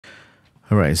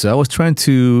All right, so I was trying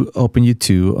to open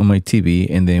YouTube on my TV,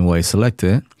 and then when I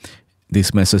selected,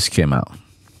 this message came out.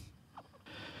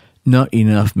 Not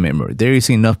enough memory. There is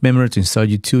enough memory to install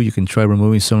YouTube. You can try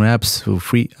removing some apps to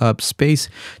free up space.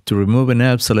 To remove an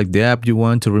app, select the app you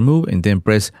want to remove and then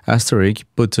press asterisk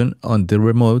button on the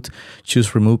remote.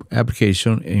 Choose remove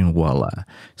application and voila.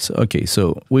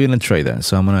 So we're gonna try that.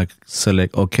 So I'm gonna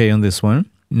select OK on this one.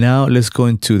 Now let's go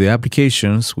into the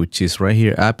applications, which is right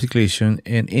here, application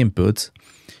and inputs.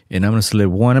 And I'm gonna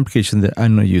select one application that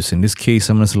I'm not using. In this case,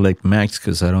 I'm gonna select Max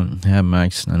because I don't have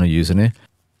Max. I'm not using it.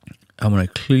 I'm going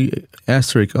to click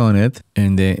asterisk on it,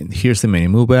 and then here's the menu.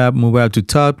 Move app to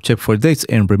top, check for dates,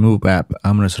 and remove app.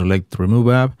 I'm going to select remove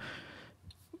app,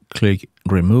 click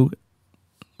remove,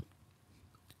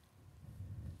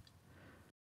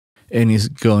 and it's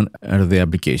gone out of the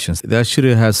applications. That should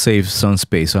have saved some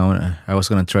space. So I was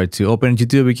going to try to open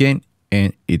YouTube again,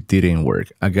 and it didn't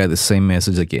work. I got the same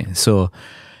message again. So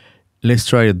let's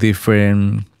try a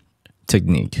different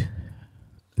technique.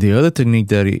 The other technique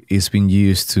that is being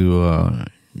used to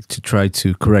try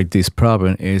to correct this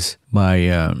problem is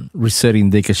by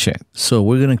resetting the cache. So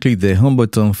we're going to click the home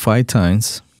button 5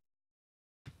 times,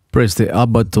 press the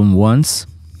up button once,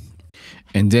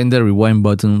 and then the rewind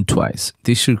button twice.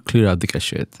 This should clear out the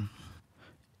cache.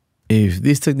 If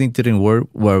this technique didn't work,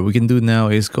 what we can do now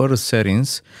is go to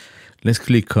settings. Let's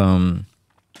click on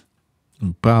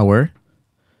power,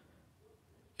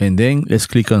 and then let's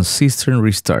click on system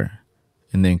restart.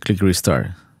 And then click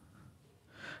restart.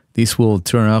 This will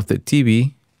turn off the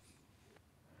TV,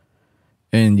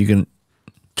 and you can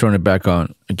turn it back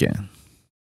on again.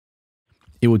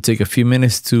 It will take a few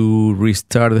minutes to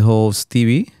restart the whole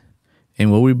TV.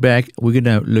 And when we're back, we're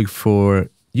gonna look for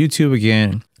YouTube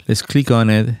again. Let's click on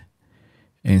it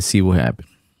and see what happens.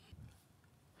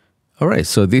 All right,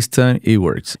 so this time it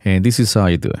works. And this is how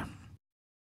you do it.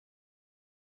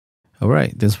 All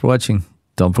right, thanks for watching.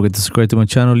 Don't forget to subscribe to my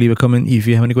channel, leave a comment if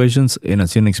you have any questions, and I'll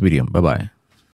see you next video. Bye-bye.